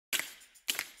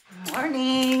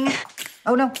Morning.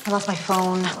 Oh no, I lost my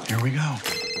phone. Here we go.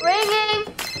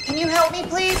 Ringing. Can you help me,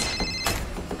 please?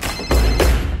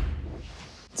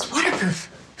 It's waterproof.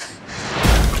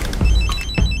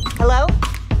 Hello?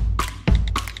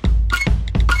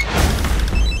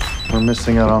 We're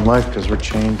missing out on life because we're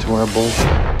chained to our bullshit.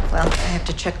 Well, I have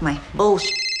to check my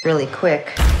bullshit really quick.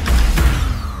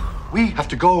 We have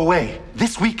to go away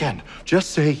this weekend.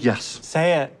 Just say yes.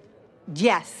 Say it.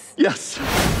 Yes. Yes.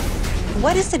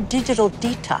 What is a digital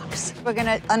detox? We're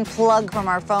gonna unplug from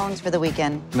our phones for the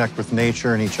weekend. Connect with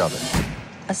nature and each other.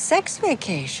 A sex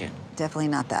vacation? Definitely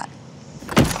not that.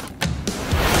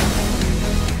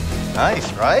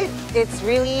 Nice, right? It's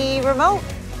really remote.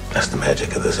 That's the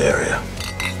magic of this area.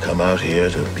 Come out here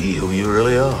to be who you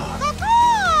really are.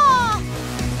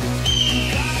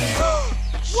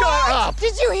 Shut up!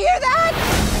 Did you hear that?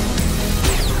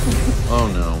 Oh,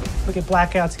 no. We get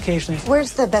blackouts occasionally.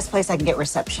 Where's the best place I can get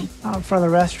reception? Out in front of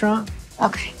the restaurant.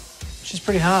 Okay. She's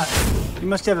pretty hot. You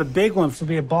must have a big one to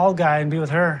be a bald guy and be with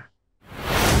her.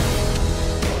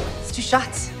 Let's do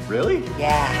shots. Really?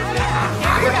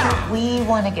 Yeah. We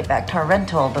want to get back to our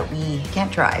rental, but we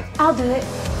can't drive. I'll do it.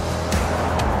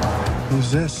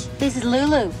 Who's this? This is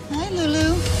Lulu. Hi,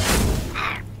 Lulu.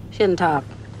 She doesn't talk.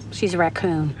 She's a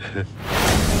raccoon.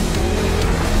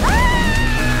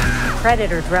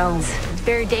 Predator drones. It's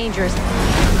very dangerous.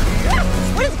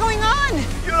 What is going on?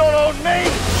 You don't own me!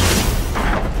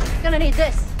 Gonna need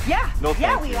this. Yeah. No, yeah,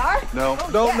 thank we you. are. No, Oh,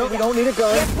 no, yeah, no, yeah. we don't need a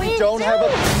gun. Yes, we don't do. have a...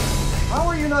 How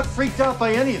are you not freaked out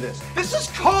by any of this? This is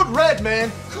code red,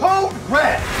 man. Code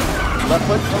red! Left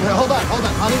foot. Okay, hold on,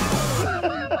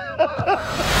 honey.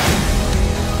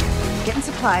 Getting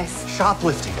supplies.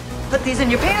 Shoplifting. Put these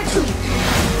in your pants.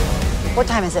 What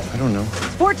time is it? I don't know.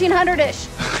 1400-ish.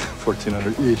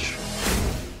 1400 each.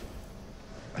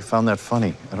 I found that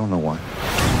funny. I don't know why.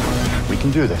 We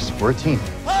can do this. We're a team.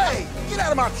 Hey, get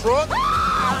out of my truck!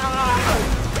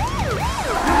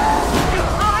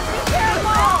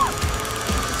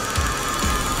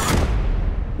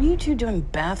 Are you two doing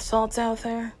bath salts out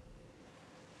there?